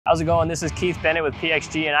How's it going? This is Keith Bennett with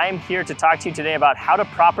PXG, and I am here to talk to you today about how to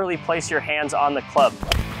properly place your hands on the club.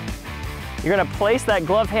 You're gonna place that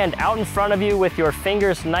glove hand out in front of you with your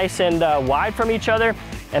fingers nice and wide from each other,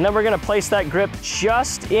 and then we're gonna place that grip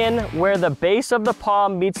just in where the base of the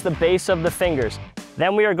palm meets the base of the fingers.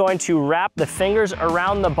 Then we are going to wrap the fingers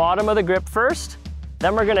around the bottom of the grip first.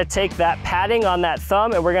 Then we're gonna take that padding on that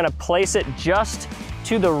thumb and we're gonna place it just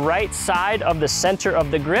to the right side of the center of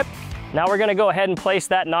the grip. Now we're gonna go ahead and place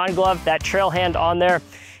that non-glove, that trail hand on there.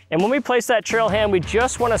 And when we place that trail hand, we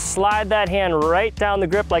just wanna slide that hand right down the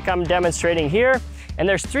grip like I'm demonstrating here. And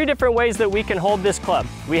there's 3 different ways that we can hold this club.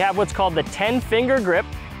 We have what's called the 10-finger grip,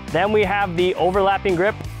 then we have the overlapping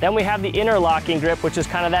grip, then we have the interlocking grip, which is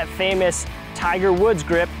kind of that famous Tiger Woods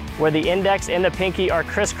grip where the index and the pinky are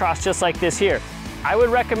crisscrossed just like this here. I would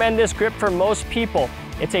recommend this grip for most people.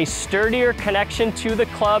 It's a sturdier connection to the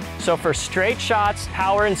club, so for straight shots,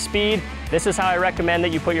 power and speed, this is how I recommend that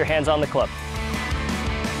you put your hands on the club.